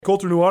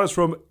Colter Nuanez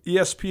from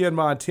ESPN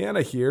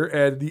Montana here,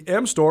 and the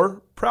M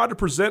Store, proud to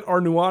present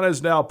our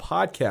Nuanez Now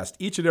podcast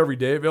each and every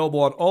day, available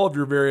on all of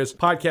your various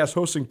podcast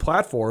hosting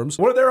platforms.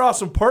 One of their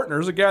awesome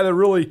partners, a guy that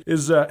really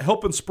is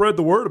helping spread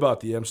the word about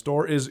the M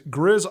Store, is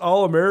Grizz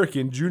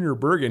All-American Junior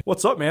Bergen.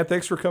 What's up, man?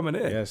 Thanks for coming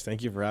in. Yes,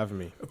 thank you for having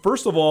me.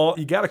 First of all,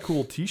 you got a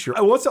cool t-shirt.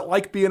 What's it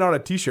like being on a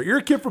t-shirt? You're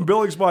a kid from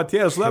Billings,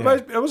 Montana, so that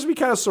must be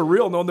kind of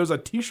surreal knowing there's a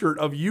t-shirt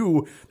of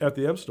you at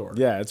the M Store.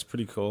 Yeah, it's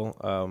pretty cool.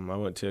 I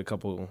went to a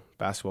couple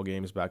basketball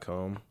games back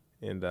home,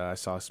 and I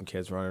saw some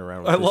kids running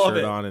around with the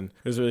shirt on, and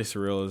it was really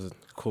surreal. It was a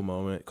cool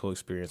moment, cool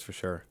experience for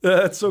sure.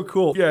 That's so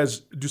cool. You guys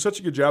do such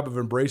a good job of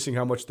embracing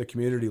how much the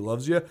community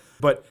loves you.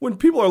 But when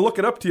people are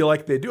looking up to you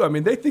like they do,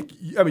 they think,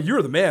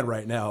 you're the man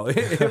right now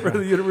for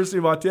the University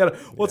of Montana.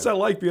 What's that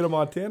like being a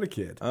Montana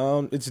kid?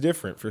 It's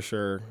different for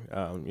sure.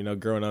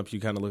 Growing up, you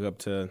kind of look up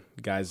to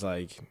guys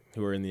like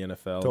who are in the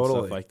NFL and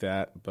stuff like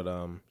that. But,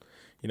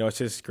 it's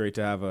just great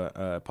to have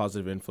a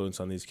positive influence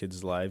on these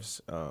kids' lives.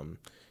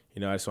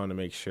 I just want to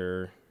make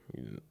sure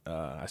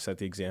I set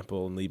the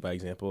example and lead by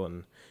example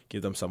and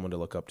give them someone to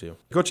look up to.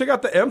 Go check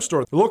out the M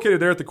Store. They're located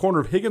there at the corner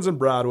of Higgins and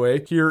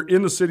Broadway here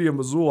in the city of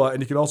Missoula,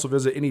 and you can also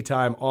visit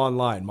anytime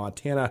online,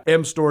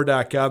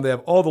 montanamstore.com. They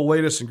have all the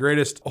latest and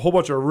greatest, a whole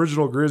bunch of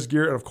original Grizz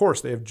gear, and of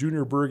course, they have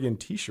Junior Bergen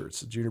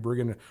t-shirts. Junior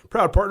Bergen,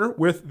 proud partner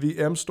with the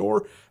M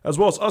Store, as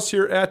well as us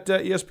here at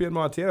ESPN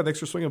Montana. Thanks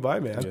for swinging by,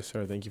 man. Yes,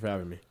 sir. Thank you for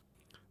having me.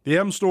 The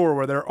M Store,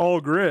 where they're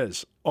all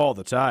Grizz all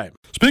the time.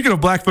 Speaking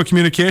of Blackfoot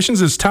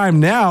Communications, it's time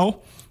now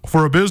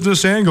for a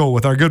business angle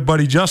with our good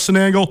buddy Justin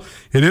Angle.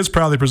 It is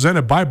proudly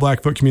presented by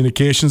Blackfoot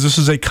Communications. This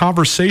is a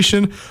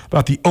conversation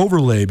about the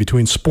overlay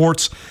between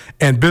sports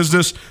and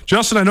business.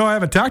 Justin, I know I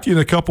haven't talked to you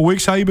in a couple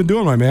weeks. How you been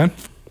doing, my man?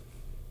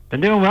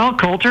 Been doing well,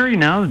 Colter.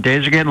 The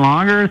days are getting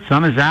longer.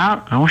 Sun is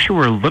out. I wish it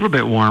were a little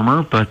bit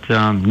warmer, but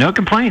no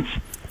complaints.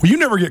 Well, you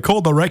never get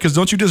cold, though, right? Because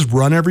don't you just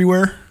run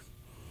everywhere?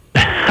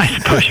 I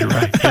suppose you're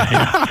right.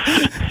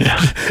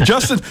 Yeah.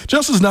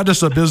 Justin's not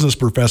just a business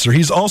professor.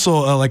 He's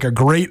also like a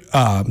great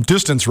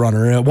distance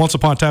runner. Once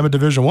upon a time, a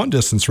Division I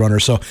distance runner.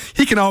 So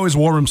he can always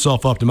warm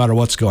himself up no matter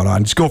what's going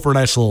on. Just go for a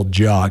nice little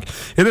jog.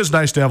 It is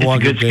nice to have long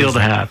days. It's a good skill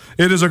to have.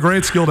 It is a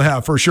great skill to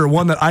have, for sure.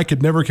 One that I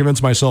could never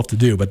convince myself to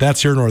do, but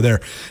that's here nor there.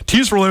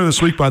 Tease for later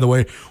this week, by the way.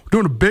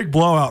 We're doing a big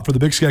blowout for the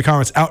Big Sky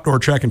Conference Outdoor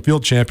Track and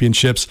Field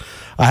Championships.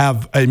 I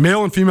have a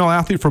male and female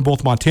athlete from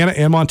both Montana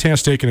and Montana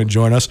State going to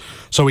join us.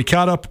 So we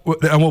caught up,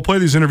 and we'll play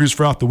these interviews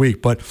throughout the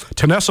week. But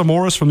Tanessa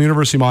Morris from the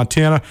University of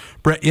Montana,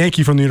 Brett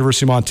Yankee from the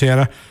University of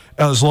Montana,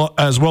 as well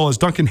as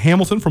Duncan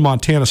Hamilton from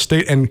Montana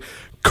State, and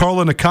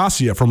Carla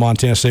Nicasia from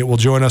Montana State will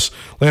join us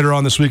later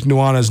on this week.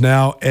 Nuanez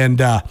Now. And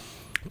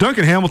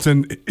Duncan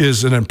Hamilton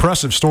is an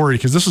impressive story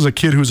because this is a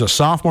kid who's a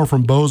sophomore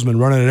from Bozeman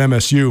running at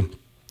MSU.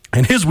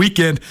 And his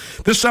weekend,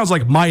 this sounds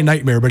like my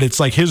nightmare, but it's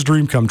like his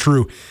dream come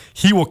true.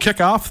 He will kick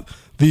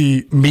off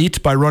the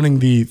meet by running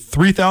the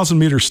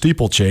 3,000-meter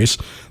steeplechase.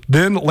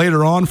 Then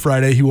later on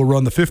Friday, he will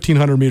run the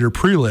 1,500-meter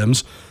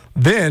prelims.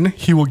 Then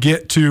he will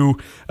get to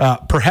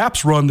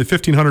perhaps run the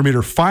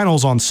 1,500-meter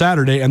finals on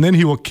Saturday, and then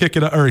he will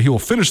he will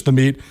finish the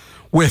meet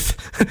with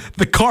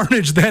the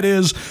carnage that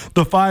is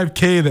the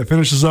 5K that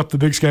finishes up the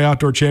Big Sky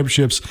Outdoor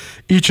Championships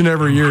each and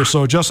every year.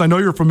 So, Justin, I know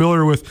you're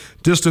familiar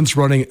with distance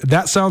running.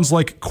 That sounds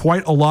like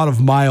quite a lot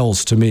of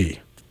miles to me.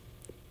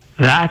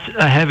 That's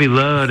a heavy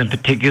load, in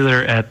particular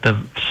at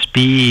the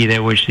speed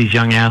at which these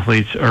young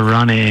athletes are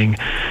running.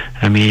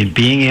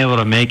 Being able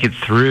to make it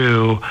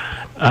through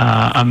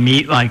a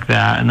meet like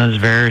that and those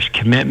various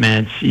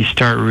commitments, you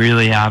start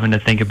really having to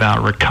think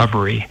about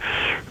recovery,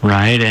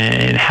 right?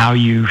 And how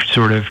you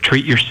sort of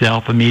treat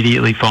yourself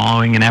immediately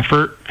following an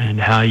effort and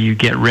how you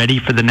get ready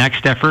for the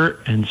next effort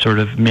and sort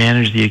of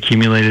manage the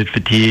accumulated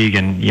fatigue.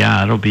 And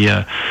it'll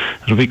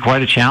be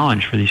quite a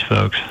challenge for these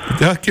folks.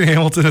 Duncan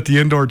Hamilton at the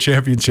Indoor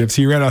Championships,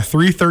 he ran a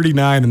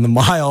 3:39 in the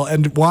mile,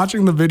 and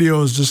watching the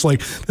video is just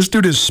like, this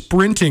dude is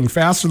sprinting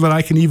faster than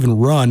I can even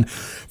run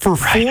for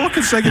 4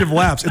 consecutive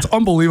laps. It's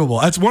unbelievable.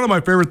 That's one of my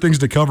favorite things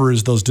to cover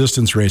is those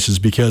distance races,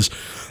 because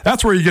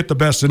that's where you get the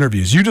best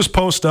interviews. You just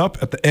post up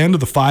at the end of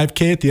the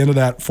 5K, at the end of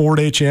that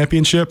 4-day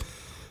championship.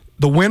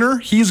 The winner,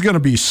 he's going to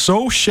be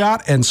so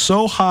shot and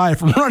so high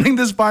from running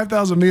this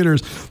 5,000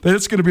 meters that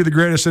it's going to be the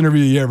greatest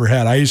interview you ever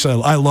had.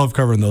 I love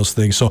covering those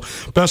things. So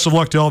best of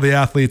luck to all the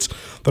athletes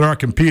that are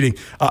competing.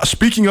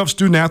 Speaking of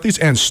student athletes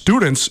and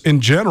students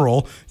in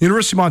general,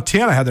 University of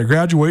Montana had their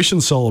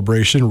graduation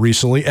celebration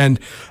recently, and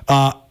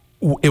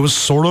it was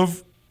sort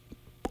of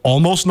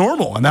almost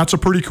normal, and that's a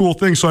pretty cool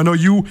thing. So I know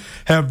you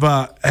have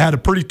had a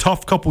pretty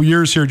tough couple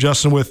years here,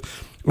 Justin,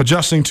 with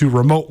adjusting to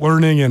remote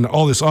learning and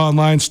all this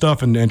online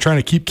stuff and trying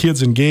to keep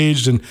kids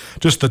engaged and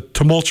just the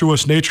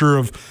tumultuous nature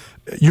of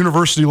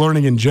university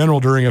learning in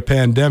general during a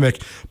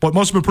pandemic. But it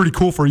must have been pretty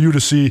cool for you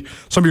to see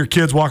some of your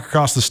kids walk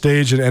across the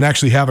stage and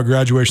actually have a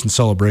graduation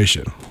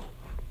celebration.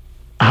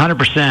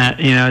 100%.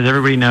 As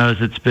everybody knows,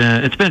 it's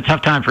been a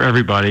tough time for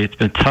everybody. It's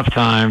been a tough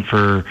time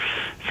for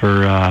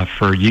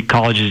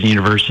colleges and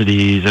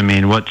universities.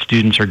 What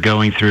students are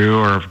going through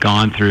or have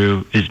gone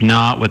through is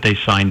not what they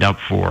signed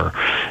up for.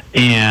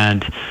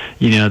 And,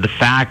 the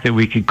fact that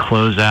we could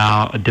close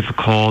out a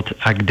difficult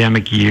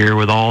academic year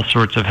with all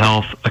sorts of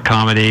health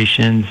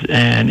accommodations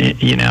and,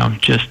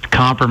 just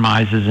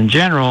compromises in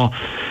general,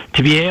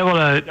 to be able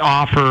to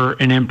offer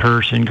an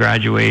in-person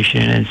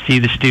graduation and see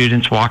the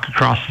students walk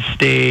across the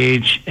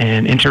stage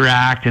and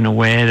interact in a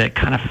way that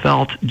kind of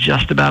felt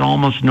just about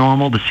almost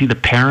normal, to see the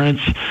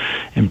parents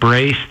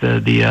embrace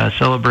the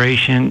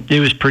celebration. It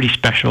was pretty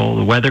special.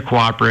 The weather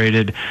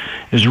cooperated.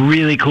 It was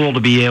really cool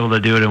to be able to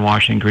do it in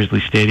Washington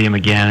Grizzly Stadium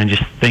again, and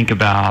just think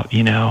about,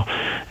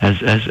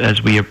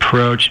 as we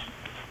approach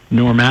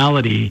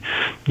normality,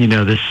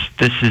 this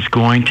is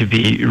going to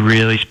be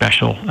really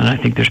special. And I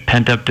think there's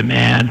pent-up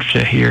demand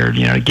to hear,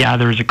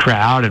 gather as a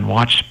crowd and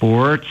watch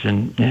sports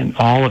and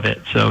all of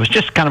it. So it's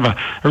just kind of a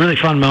really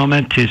fun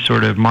moment to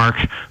sort of mark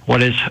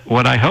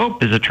what I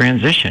hope is a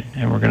transition.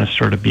 And we're going to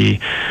sort of be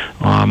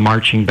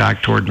marching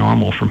back toward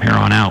normal from here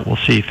on out. We'll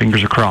see.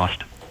 Fingers are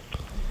crossed.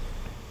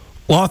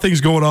 A lot of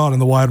things going on in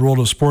the wide world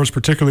of sports,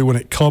 particularly when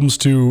it comes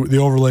to the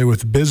overlay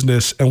with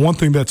business. And one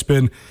thing that's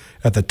been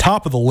at the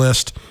top of the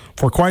list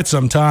for quite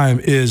some time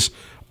is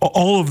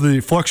all of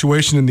the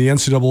fluctuation in the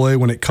NCAA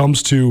when it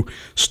comes to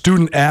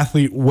student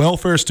athlete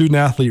welfare, student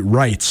athlete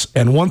rights.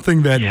 And one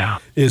thing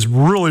that is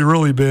really,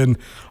 really been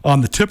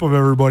on the tip of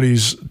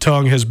everybody's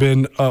tongue has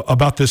been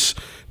about this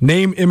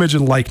name, image,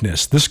 and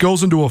likeness. This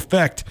goes into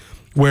effect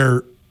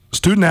where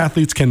student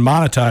athletes can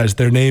monetize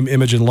their name,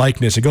 image, and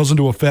likeness. It goes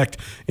into effect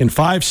in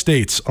 5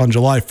 states on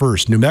July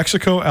 1st: New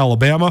Mexico,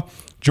 Alabama,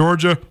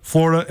 Georgia,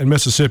 Florida, and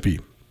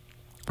Mississippi.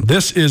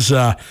 This is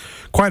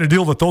quite a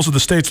deal that those are the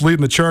states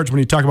leading the charge when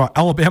you talk about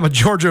Alabama,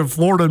 Georgia,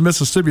 Florida, and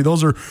Mississippi.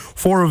 Those are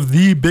 4 of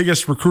the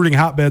biggest recruiting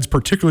hotbeds,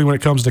 particularly when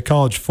it comes to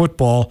college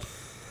football.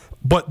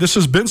 But this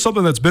has been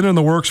something that's been in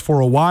the works for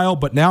a while,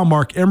 but now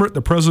Mark Emmert,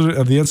 the president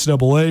of the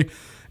NCAA,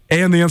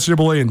 and the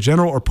NCAA in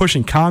general, are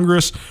pushing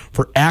Congress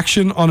for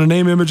action on a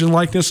name, image, and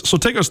likeness. So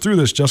take us through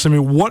this, Justin. I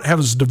mean, what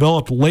has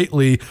developed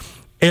lately,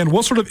 and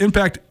what sort of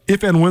impact,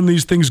 if and when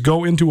these things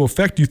go into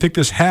effect, do you think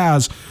this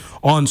has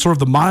on sort of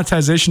the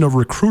monetization of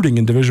recruiting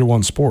in Division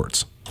I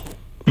sports?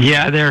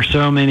 Yeah, there are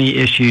so many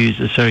issues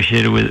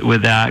associated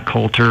with that,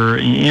 Coulter.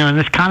 And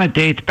this kind of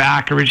dates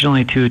back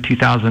originally to a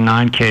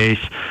 2009 case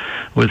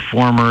with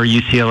former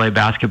UCLA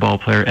basketball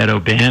player Ed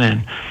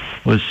O'Bannon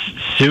was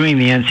suing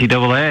the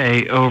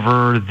NCAA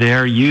over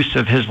their use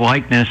of his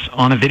likeness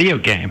on a video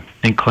game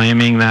and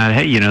claiming that,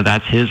 hey,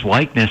 that's his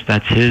likeness,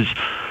 that's his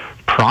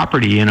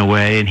property in a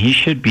way, and he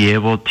should be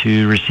able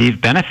to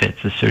receive benefits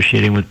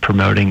associated with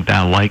promoting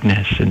that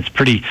likeness. And it's a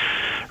pretty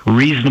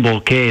reasonable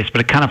case,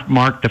 but it kind of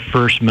marked the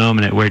first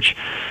moment at which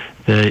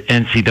the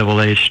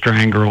NCAA's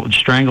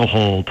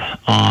stranglehold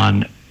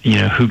on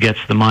who gets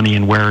the money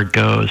and where it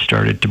goes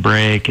started to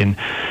break. And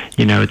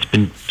it's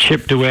been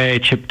chipped away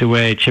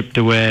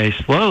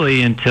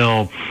slowly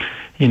until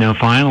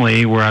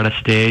finally we're at a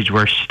stage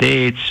where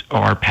states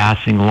are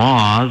passing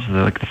laws,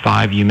 like the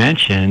 5 you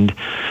mentioned,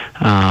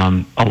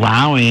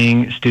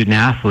 allowing student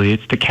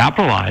athletes to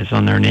capitalize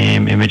on their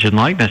name, image, and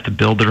likeness, to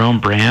build their own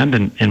brand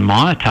and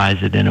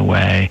monetize it in a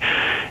way.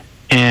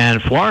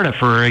 And Florida,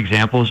 for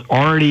example, is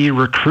already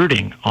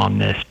recruiting on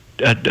this,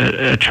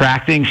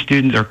 attracting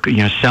students or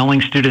selling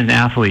student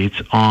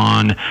athletes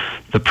on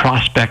the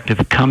prospect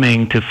of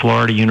coming to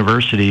Florida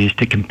universities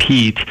to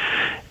compete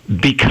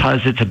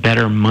because it's a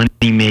better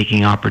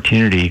money-making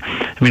opportunity.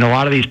 I mean, a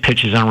lot of these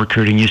pitches on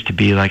recruiting used to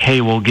be like, hey,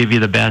 we'll give you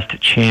the best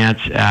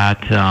chance at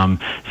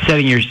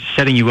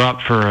setting you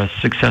up for a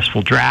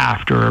successful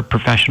draft or a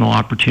professional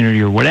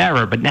opportunity or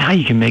whatever, but now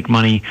you can make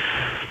money.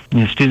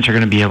 Students are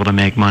going to be able to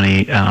make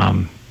money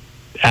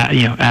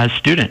as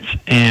students.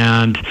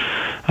 And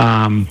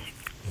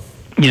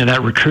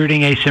that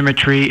recruiting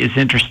asymmetry is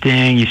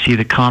interesting. You see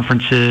the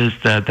conferences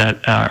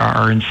that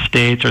are in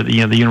states, or the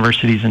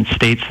universities in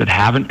states that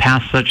haven't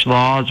passed such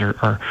laws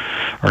are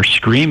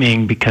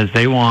screaming because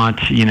they want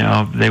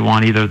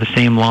either the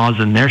same laws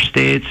in their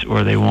states,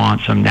 or they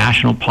want some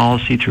national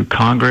policy through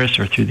Congress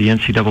or through the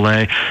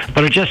NCAA.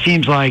 But it just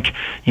seems like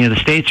the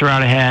states are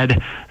out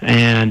ahead,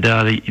 and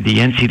the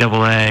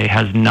NCAA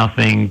has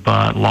nothing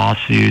but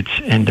lawsuits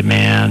and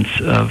demands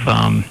of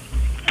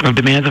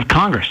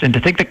Congress. And to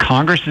think that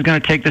Congress is going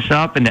to take this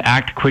up and to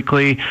act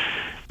quickly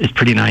is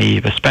pretty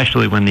naive,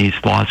 especially when these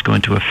laws go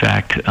into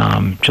effect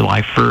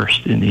July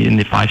 1st in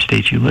the 5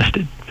 states you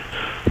listed.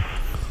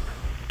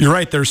 You're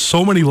right. There's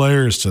so many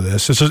layers to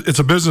this. It's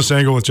a business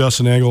angle with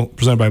Justin Angle,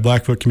 presented by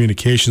Blackfoot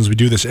Communications. We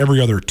do this every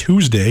other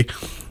Tuesday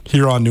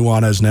here on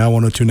Nuanez Now,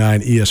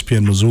 102.9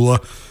 ESPN Missoula,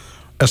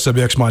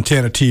 SWX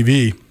Montana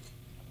TV.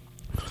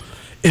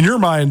 In your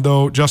mind,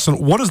 though,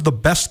 Justin, what is the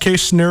best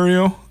case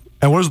scenario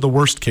and what is the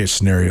worst case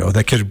scenario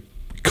that could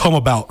come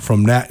about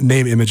from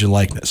name, image, and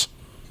likeness?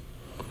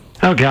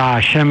 Oh,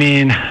 gosh. I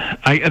mean,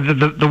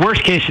 the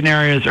worst case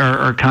scenarios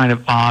are kind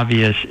of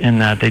obvious in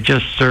that they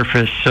just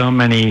surface so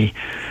many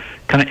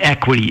kind of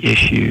equity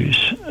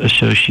issues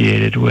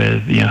associated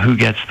with, who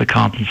gets the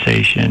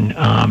compensation,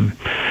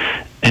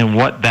 and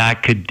what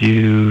that could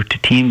do to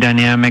team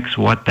dynamics,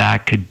 what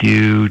that could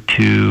do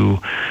to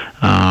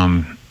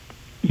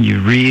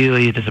you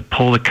really, does it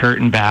pull the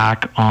curtain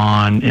back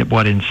on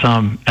what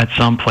at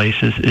some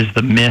places is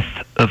the myth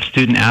of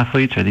student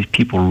athletes? Are these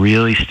people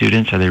really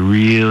students? Are they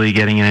really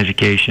getting an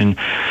education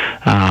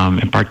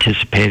and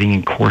participating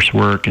in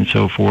coursework and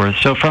so forth?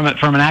 So from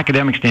an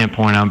academic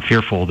standpoint, I'm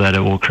fearful that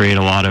it will create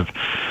a lot of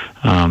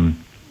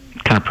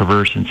kind of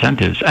perverse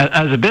incentives.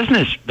 As a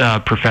business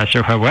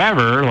professor,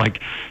 however,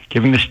 like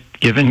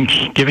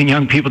giving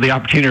young people the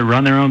opportunity to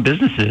run their own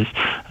businesses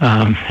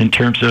in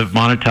terms of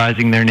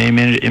monetizing their name,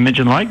 image,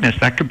 and likeness,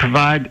 that could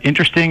provide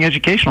interesting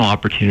educational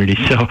opportunities.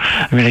 So,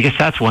 I mean, I guess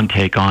that's one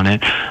take on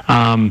it.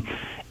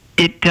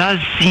 It does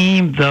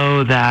seem,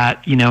 though,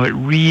 that, you know, it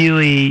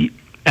really,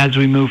 as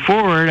we move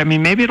forward, I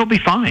mean, maybe it'll be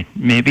fine.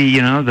 Maybe,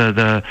 you know,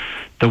 the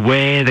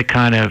way the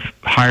kind of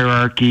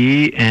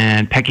hierarchy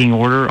and pecking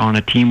order on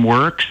a team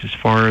works, as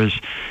far as,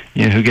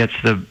 you know, who gets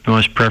the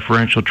most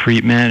preferential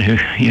treatment,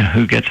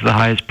 who gets the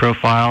highest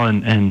profile,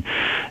 and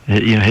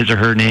you know, his or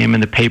her name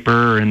in the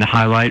paper or in the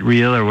highlight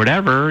reel or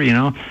whatever, you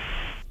know,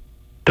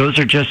 those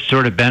are just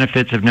sort of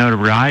benefits of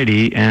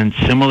notoriety, and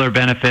similar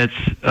benefits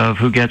of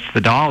who gets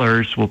the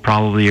dollars will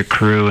probably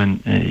accrue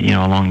and you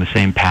know, along the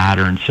same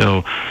pattern.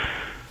 So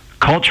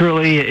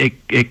culturally,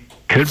 it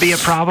could be a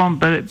problem,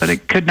 but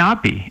it could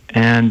not be.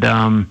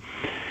 And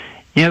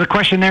you know, the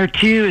question there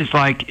too is,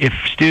 like, if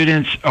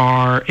students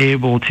are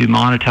able to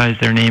monetize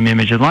their name,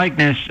 image, and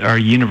likeness, are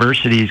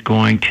universities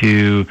going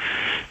to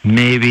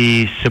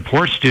maybe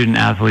support student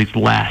athletes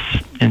less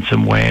in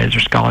some ways?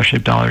 Or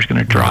scholarship dollars going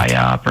to dry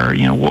up? Or,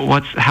 you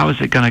know, how is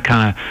it going to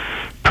kind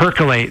of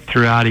percolate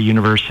throughout a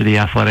university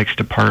athletics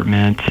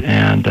department?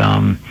 And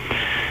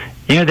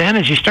you know, then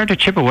as you start to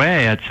chip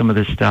away at some of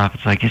this stuff,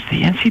 it's like, is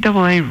the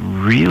NCAA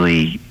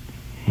really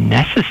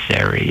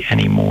necessary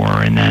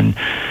anymore? And then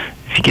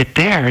if you get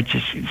there, it's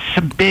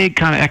some big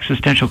kind of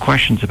existential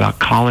questions about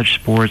college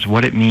sports,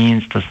 what it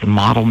means, does the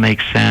model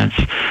make sense?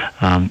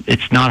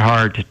 It's not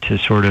hard to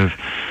sort of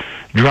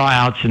draw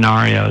out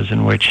scenarios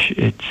in which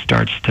it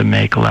starts to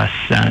make less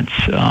sense,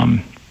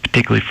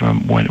 particularly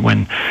from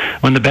when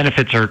the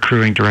benefits are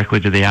accruing directly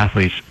to the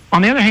athletes.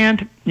 On the other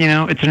hand, you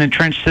know, it's an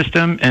entrenched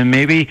system, and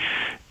maybe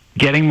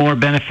getting more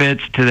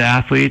benefits to the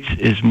athletes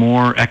is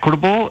more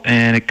equitable,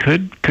 and it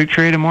could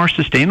create a more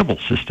sustainable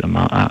system.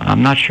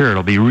 I'm not sure.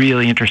 It'll be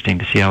really interesting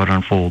to see how it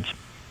unfolds.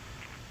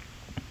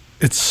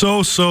 It's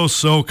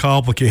so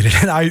complicated,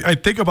 and I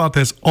think about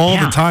this all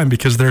the time,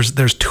 because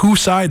there's two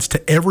sides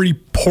to every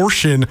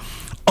portion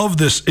of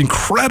this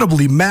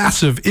incredibly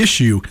massive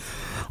issue.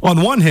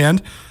 On one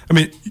hand, I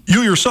mean,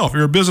 you yourself,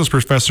 you're a business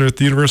professor at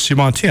the University of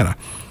Montana.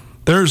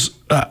 There's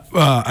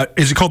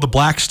is it called the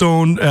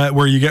Blackstone,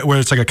 where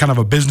it's like a kind of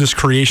a business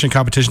creation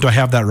competition? Do I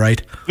have that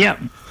right? Yeah.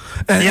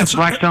 And so,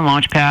 Blackstone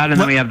Launchpad, and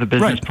then we have the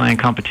business plan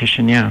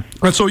competition. Yeah.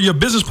 Right. So you have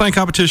business plan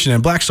competition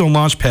and Blackstone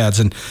Launchpads,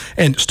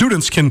 and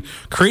students can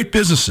create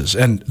businesses,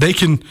 and they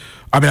can.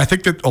 I mean, I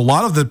think that a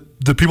lot of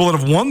the people that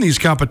have won these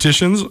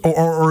competitions,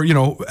 or you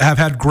know, have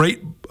had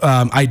great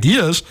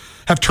ideas,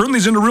 have turned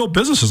these into real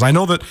businesses. I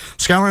know that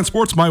Skyline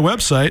Sports, my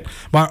website,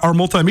 our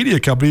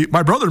multimedia company,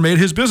 my brother made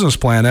his business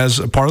plan as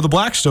a part of the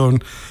Blackstone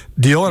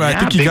deal, and I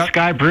think Big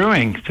Sky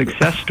Brewing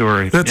success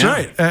story. That's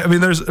right. I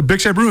mean, there's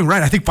Big Sky Brewing,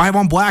 right? I think 5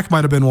 on Black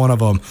might have been one of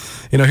them.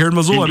 You know, here in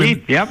Missoula.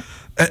 Indeed. I mean,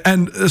 yep.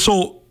 And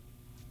so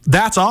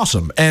that's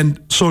awesome. And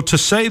so to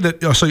say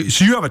that, so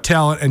you have a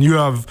talent and you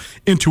have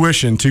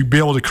intuition to be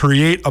able to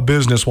create a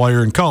business while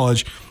you're in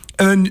college,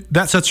 and then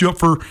that sets you up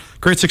for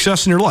great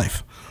success in your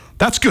life.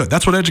 That's good.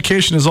 That's what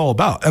education is all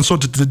about. And so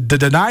to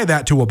deny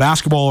that to a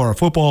basketball or a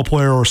football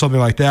player or something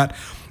like that,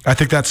 I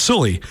think that's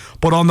silly.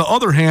 But on the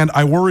other hand,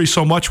 I worry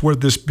so much where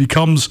this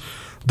becomes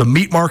the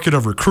meat market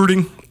of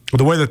recruiting,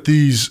 the way that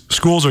these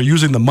schools are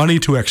using the money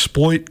to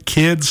exploit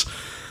kids.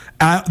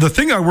 The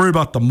thing I worry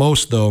about the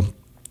most, though,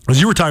 is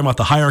you were talking about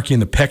the hierarchy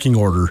and the pecking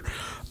order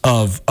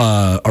of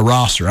a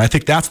roster. I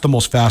think that's the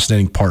most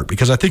fascinating part,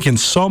 because I think in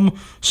some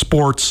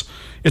sports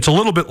it's a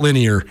little bit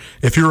linear.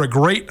 If you're a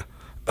great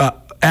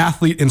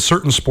athlete in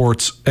certain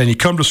sports and you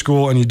come to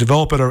school and you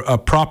develop at a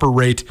proper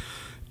rate,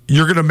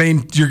 you're going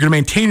to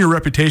maintain your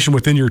reputation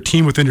within your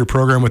team, within your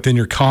program, within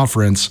your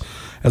conference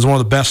as one of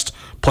the best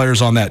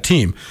players on that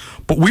team.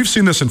 But we've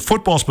seen this in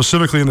football,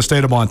 specifically in the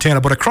state of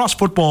Montana, but across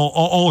football,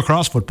 all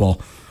across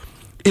football.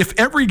 If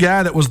every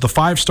guy that was the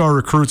 5-star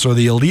recruits or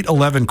the Elite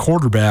 11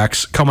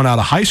 quarterbacks coming out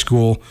of high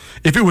school,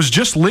 if it was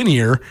just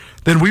linear,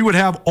 then we would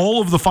have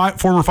all of the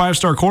former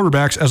 5-star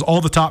quarterbacks as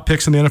all the top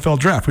picks in the NFL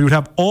draft. We would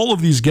have all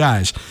of these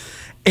guys.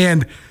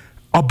 And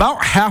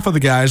about half of the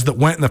guys that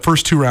went in the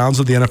first 2 rounds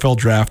of the NFL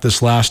draft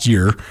this last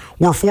year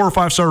were 4 or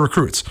 5-star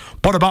recruits,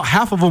 but about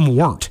half of them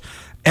weren't.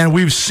 And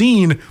we've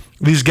seen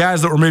these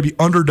guys that were maybe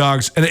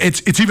underdogs, and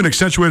it's even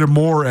accentuated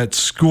more at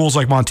schools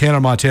like Montana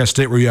and Montana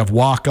State, where you have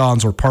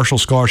walk-ons or partial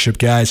scholarship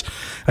guys.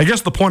 I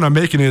guess the point I'm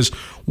making is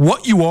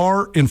what you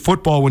are in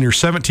football when you're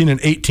 17 and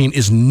 18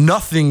 is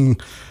nothing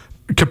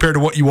compared to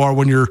what you are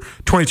when you're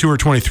 22 or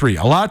 23.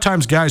 A lot of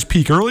times guys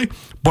peak early,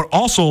 but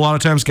also a lot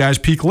of times guys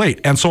peak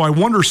late. And so I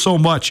wonder so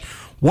much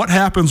What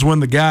happens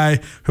when the guy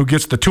who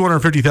gets the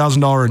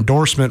 $250,000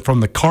 endorsement from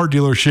the car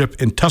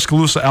dealership in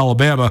Tuscaloosa,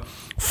 Alabama,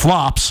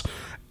 flops?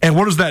 And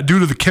what does that do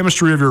to the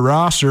chemistry of your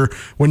roster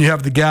when you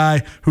have the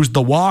guy who's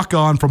the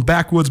walk-on from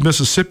backwoods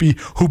Mississippi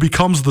who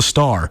becomes the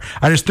star?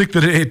 I just think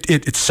that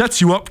it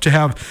sets you up to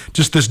have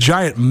just this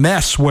giant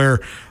mess where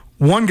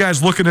one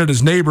guy's looking at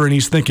his neighbor and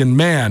he's thinking,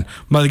 man,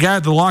 the guy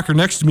at the locker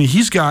next to me,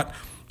 he's got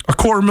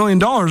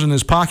 $250,000 in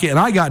his pocket and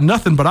I got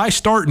nothing, but I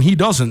start and he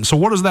doesn't. So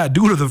what does that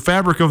do to the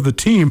fabric of the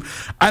team?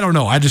 I don't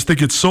know. I just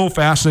think it's so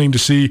fascinating to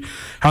see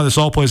how this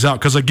all plays out.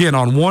 Because again,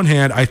 on one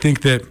hand, I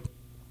think that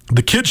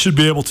the kids should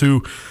be able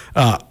to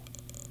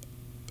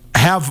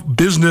have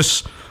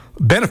business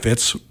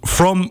benefits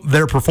from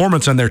their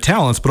performance and their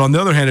talents. But on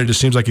the other hand, it just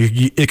seems like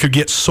it could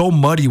get so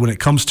muddy when it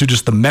comes to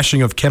just the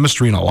meshing of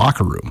chemistry in a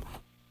locker room.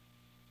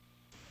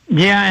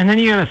 Yeah, and then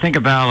you got to think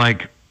about,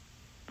 like,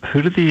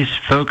 who do these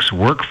folks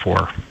work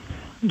for,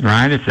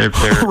 right? If they're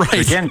right.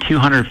 Again,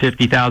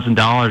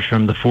 $250,000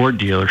 from the Ford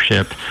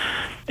dealership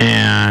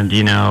and,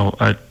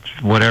 a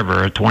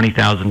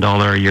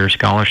 $20,000 a year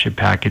scholarship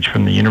package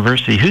from the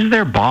university, who's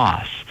their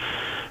boss,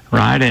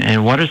 right?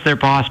 And what is their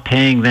boss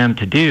paying them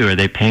to do? Are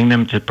they paying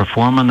them to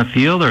perform on the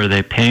field, or are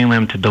they paying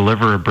them to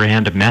deliver a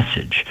brand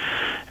message?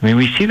 I mean,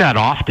 we see that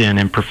often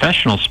in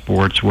professional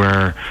sports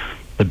where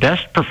the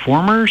best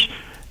performers,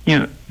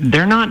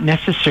 they're not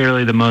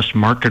necessarily the most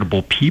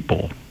marketable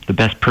people, the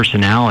best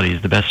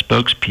personalities, the best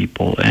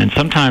spokespeople. And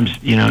sometimes,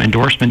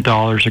 endorsement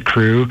dollars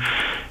accrue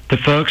to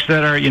folks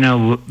that are,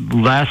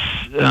 less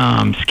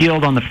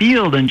skilled on the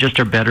field and just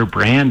are better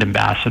brand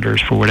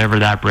ambassadors for whatever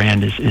that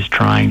brand is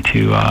trying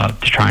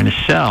to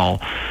sell.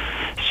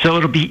 So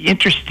it'll be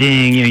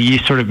interesting. You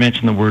sort of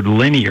mentioned the word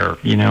linear,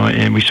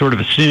 and we sort of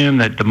assume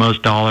that the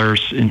most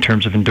dollars in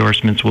terms of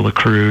endorsements will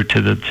accrue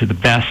to the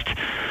best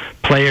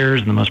players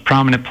and the most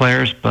prominent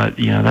players, but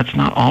that's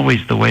not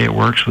always the way it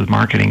works with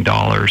marketing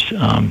dollars.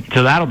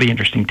 So that'll be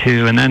interesting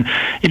too. And then,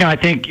 I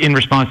think in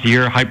response to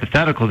your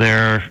hypothetical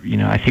there,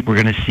 I think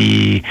we're going to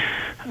see,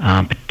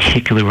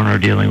 particularly when we're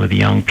dealing with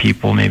young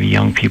people, maybe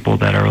young people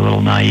that are a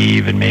little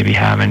naive and maybe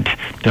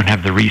don't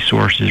have the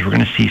resources. We're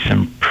going to see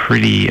some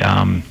pretty,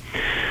 I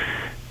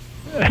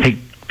think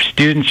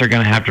students are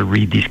going to have to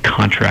read these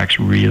contracts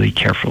really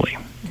carefully.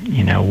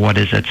 What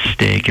is at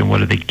stake and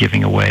what are they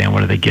giving away and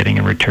what are they getting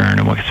in return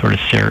and what sort of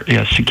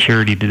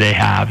security do they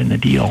have in the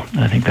deal?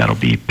 And I think that'll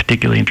be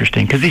particularly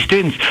interesting because these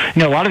students,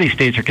 a lot of these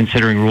states are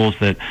considering rules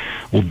that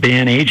will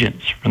ban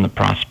agents from the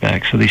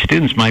prospect. So these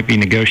students might be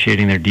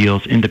negotiating their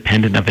deals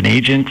independent of an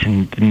agent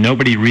and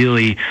nobody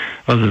really,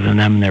 other than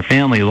them and their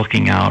family,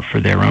 looking out for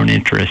their own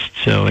interests.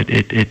 So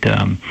it's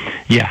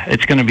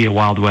going to be a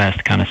Wild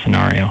West kind of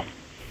scenario.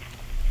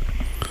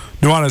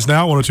 Nuanez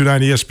Now, 102.9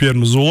 ESPN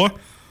Missoula.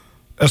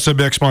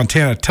 SWX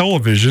Montana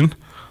Television.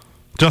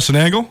 Justin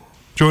Angle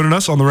joining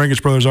us on the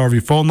Rangich Brothers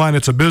RV phone line.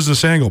 It's a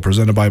business angle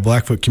presented by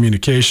Blackfoot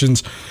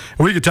Communications.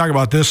 And we could talk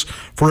about this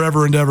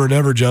forever and ever and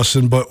ever,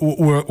 Justin, but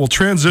we'll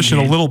transition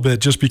a little bit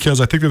just because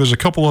I think that there's a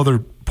couple other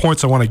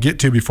points I want to get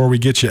to before we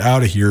get you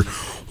out of here.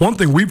 One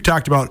thing we've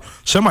talked about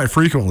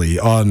semi-frequently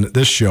on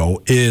this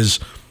show is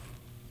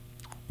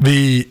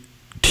the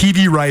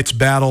TV rights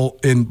battle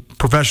in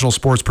professional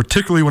sports,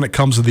 particularly when it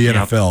comes to the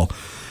NFL.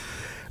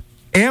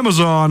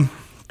 Amazon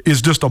is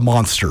just a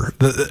monster.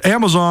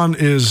 Amazon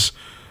is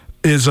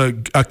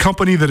a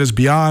company that is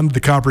beyond the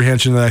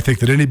comprehension that I think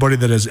that anybody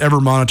that has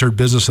ever monitored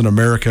business in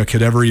America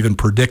could ever even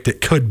predict it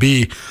could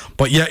be.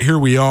 But yet here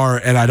we are,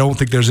 and I don't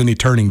think there's any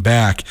turning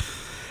back.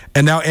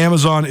 And now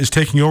Amazon is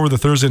taking over the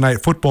Thursday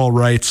Night Football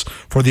rights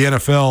for the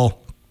NFL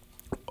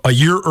a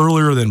year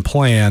earlier than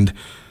planned.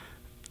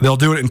 They'll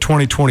do it in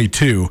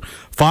 2022.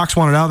 Fox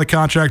wanted out of the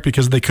contract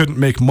because they couldn't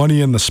make money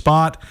in the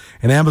spot,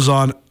 and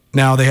Amazon,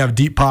 now they have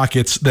deep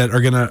pockets that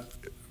are going to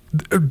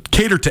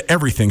cater to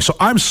everything. So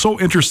I'm so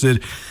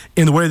interested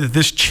in the way that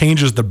this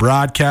changes the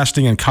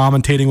broadcasting and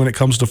commentating when it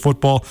comes to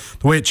football,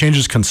 the way it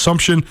changes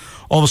consumption.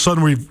 All of a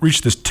sudden, we've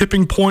reached this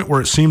tipping point where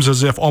it seems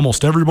as if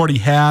almost everybody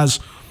has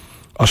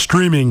a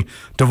streaming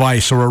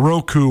device or a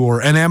Roku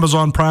or an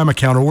Amazon Prime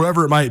account or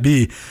whatever it might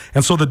be.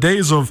 And so the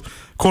days of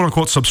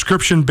quote-unquote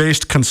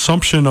subscription-based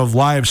consumption of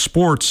live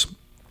sports,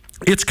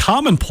 it's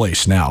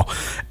commonplace now.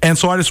 And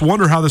so I just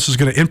wonder how this is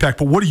going to impact.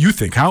 But what do you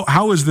think?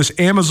 How is this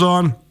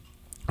Amazon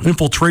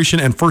infiltration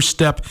and first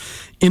step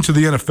into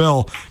the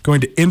NFL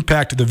going to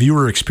impact the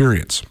viewer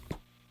experience?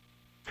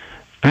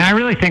 I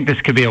really think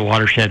this could be a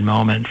watershed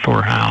moment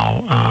for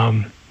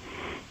how,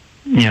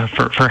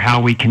 for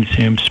how we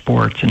consume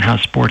sports and how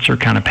sports are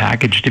kind of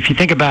packaged. If you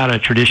think about a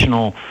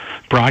traditional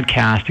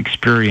broadcast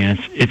experience,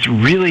 it's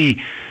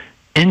really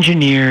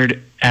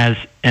engineered as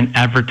an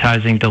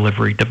advertising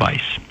delivery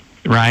device.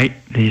 Right?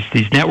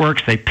 These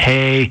networks, they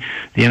pay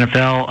the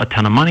NFL a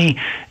ton of money.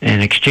 In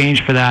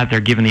exchange for that,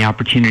 they're given the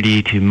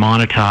opportunity to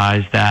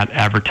monetize that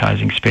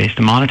advertising space,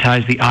 to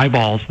monetize the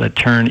eyeballs that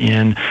tune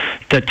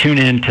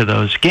in to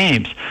those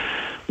games.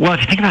 Well,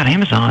 if you think about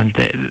Amazon,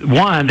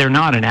 they're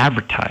not an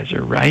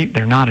advertiser, right?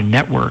 They're not a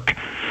network.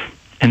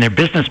 And their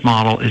business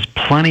model is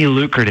plenty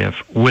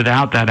lucrative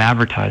without that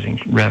advertising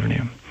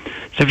revenue.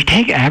 So if you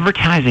take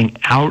advertising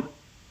out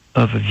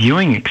of a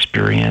viewing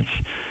experience,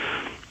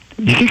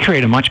 you can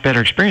create a much better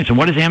experience. And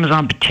what is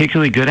Amazon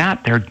particularly good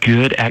at? They're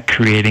good at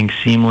creating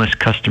seamless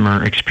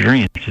customer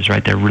experiences,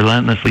 right? They're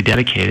relentlessly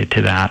dedicated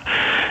to that.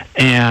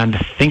 And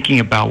thinking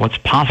about what's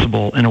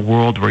possible in a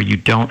world where you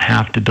don't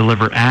have to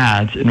deliver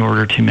ads in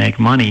order to make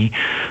money,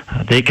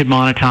 they could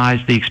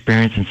monetize the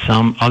experience in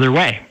some other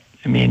way.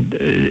 I mean,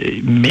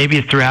 maybe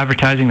it's through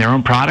advertising their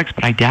own products,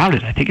 but I doubt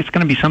it. I think it's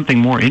going to be something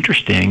more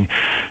interesting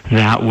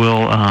that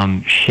will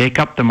shake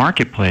up the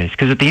marketplace.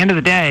 Because at the end of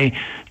the day,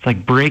 it's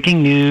like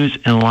breaking news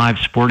and live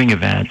sporting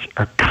events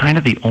are kind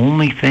of the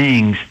only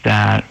things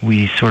that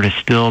we sort of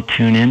still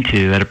tune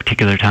into at a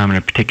particular time and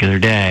a particular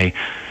day.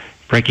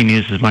 Breaking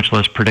news is much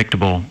less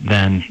predictable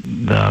than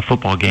the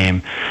football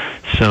game.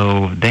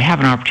 So they have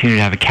an opportunity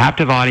to have a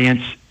captive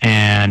audience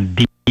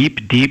and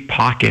deep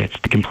pockets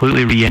to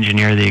completely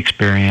re-engineer the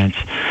experience.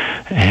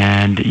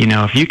 And,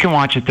 if you can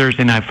watch a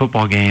Thursday night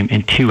football game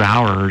in 2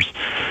 hours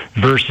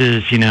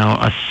versus,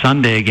 a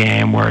Sunday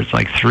game where it's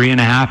like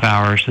 3.5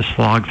 hours to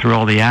slog through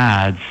all the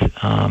ads,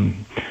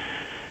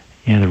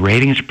 the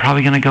ratings are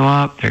probably going to go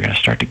up. They're going to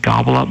start to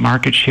gobble up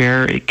market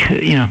share. It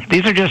could,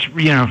 these are just,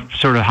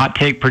 sort of hot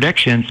take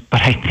predictions,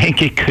 but I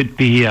think it could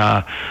be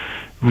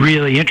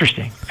really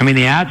interesting. I mean,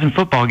 the ads in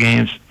football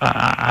games,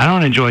 I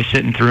don't enjoy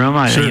sitting through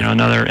them. Sure.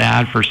 Another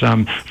ad for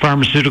some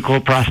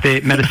pharmaceutical,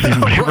 prostate medicine,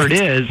 whatever it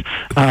is.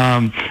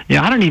 I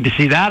don't need to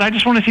see that. I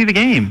just want to see the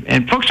game.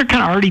 And folks are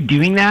kind of already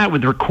doing that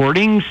with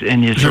recordings,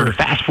 and you sort of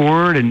fast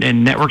forward,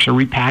 and networks are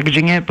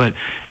repackaging it. But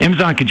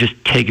Amazon could just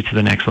take it to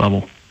the next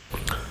level.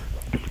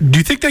 Do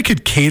you think they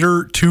could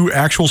cater to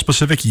actual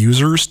specific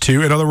users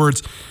too? In other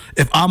words,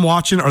 if I'm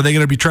watching, are they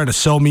going to be trying to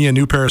sell me a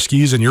new pair of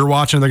skis, and you're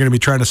watching, they're going to be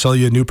trying to sell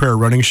you a new pair of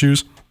running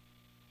shoes?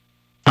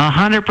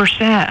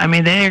 100%. I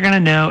mean, they are going to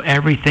know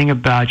everything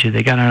about you.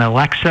 They got an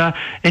Alexa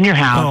in your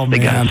house. They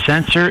got a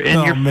sensor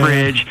in your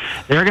fridge.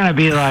 They're going to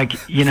be like,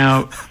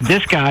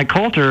 this guy,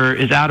 Coulter,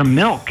 is out of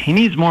milk. He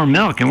needs more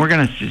milk. And we're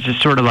going to just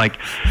sort of like,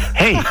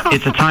 hey,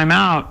 it's a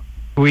timeout.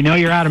 We know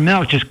you're out of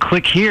milk. Just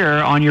click here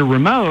on your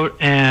remote,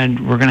 and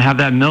we're going to have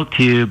that milk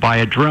to you by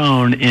a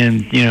drone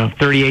in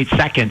 38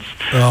 seconds.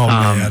 Oh,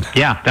 man.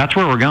 Yeah, that's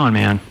where we're going,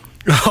 man.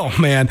 Oh,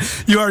 man.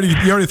 You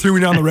already threw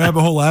me down the rabbit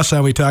hole last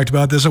time we talked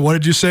about this. And what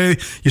did you say?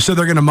 You said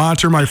they're going to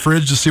monitor my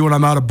fridge to see when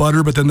I'm out of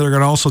butter, but then they're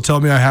going to also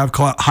tell me I have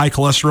high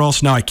cholesterol,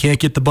 so now I can't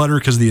get the butter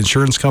because the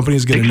insurance company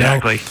is going to know.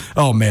 Exactly.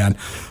 Oh, man.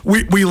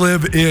 We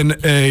live in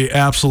a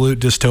absolute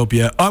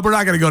dystopia. We're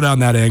not going to go down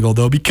that angle,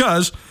 though,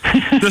 because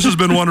this has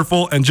been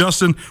wonderful. And,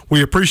 Justin,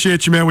 we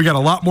appreciate you, man. We got a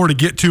lot more to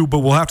get to, but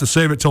we'll have to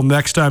save it till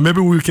next time.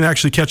 Maybe we can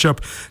actually catch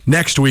up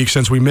next week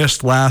since we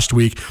missed last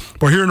week.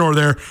 But here nor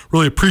there,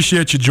 really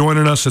appreciate you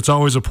joining us. It's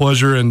always a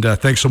pleasure, and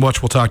thanks so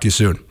much. We'll talk to you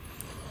soon.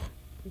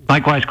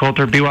 Likewise,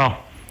 Coulter. Be well.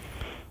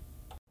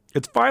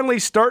 It's finally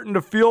starting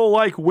to feel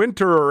like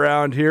winter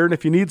around here, and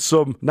if you need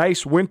some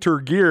nice winter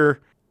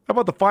gear, how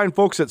about the fine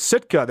folks at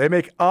Sitka? They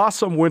make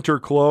awesome winter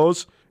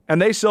clothes,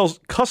 and they sell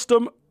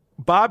custom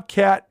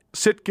Bobcat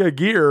Sitka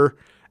gear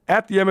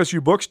at the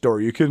MSU Bookstore.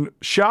 You can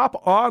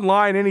shop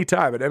online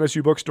anytime at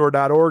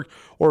msubookstore.org,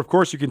 or, of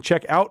course, you can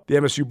check out the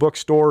MSU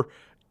Bookstore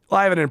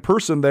live and in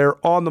person there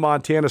on the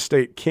Montana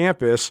State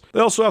campus.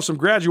 They also have some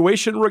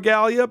graduation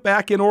regalia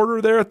back in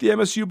order there at the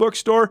MSU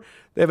Bookstore.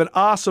 They have an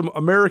awesome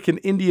American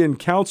Indian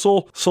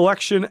Council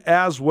selection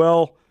as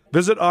well.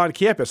 Visit on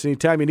campus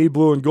anytime you need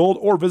blue and gold,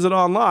 or visit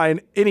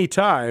online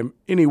anytime,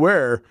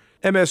 anywhere,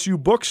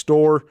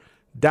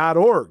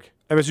 msubookstore.org.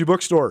 MSU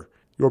Bookstore,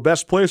 your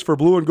best place for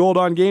blue and gold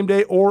on game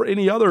day or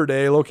any other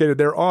day, located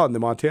there on the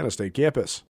Montana State campus.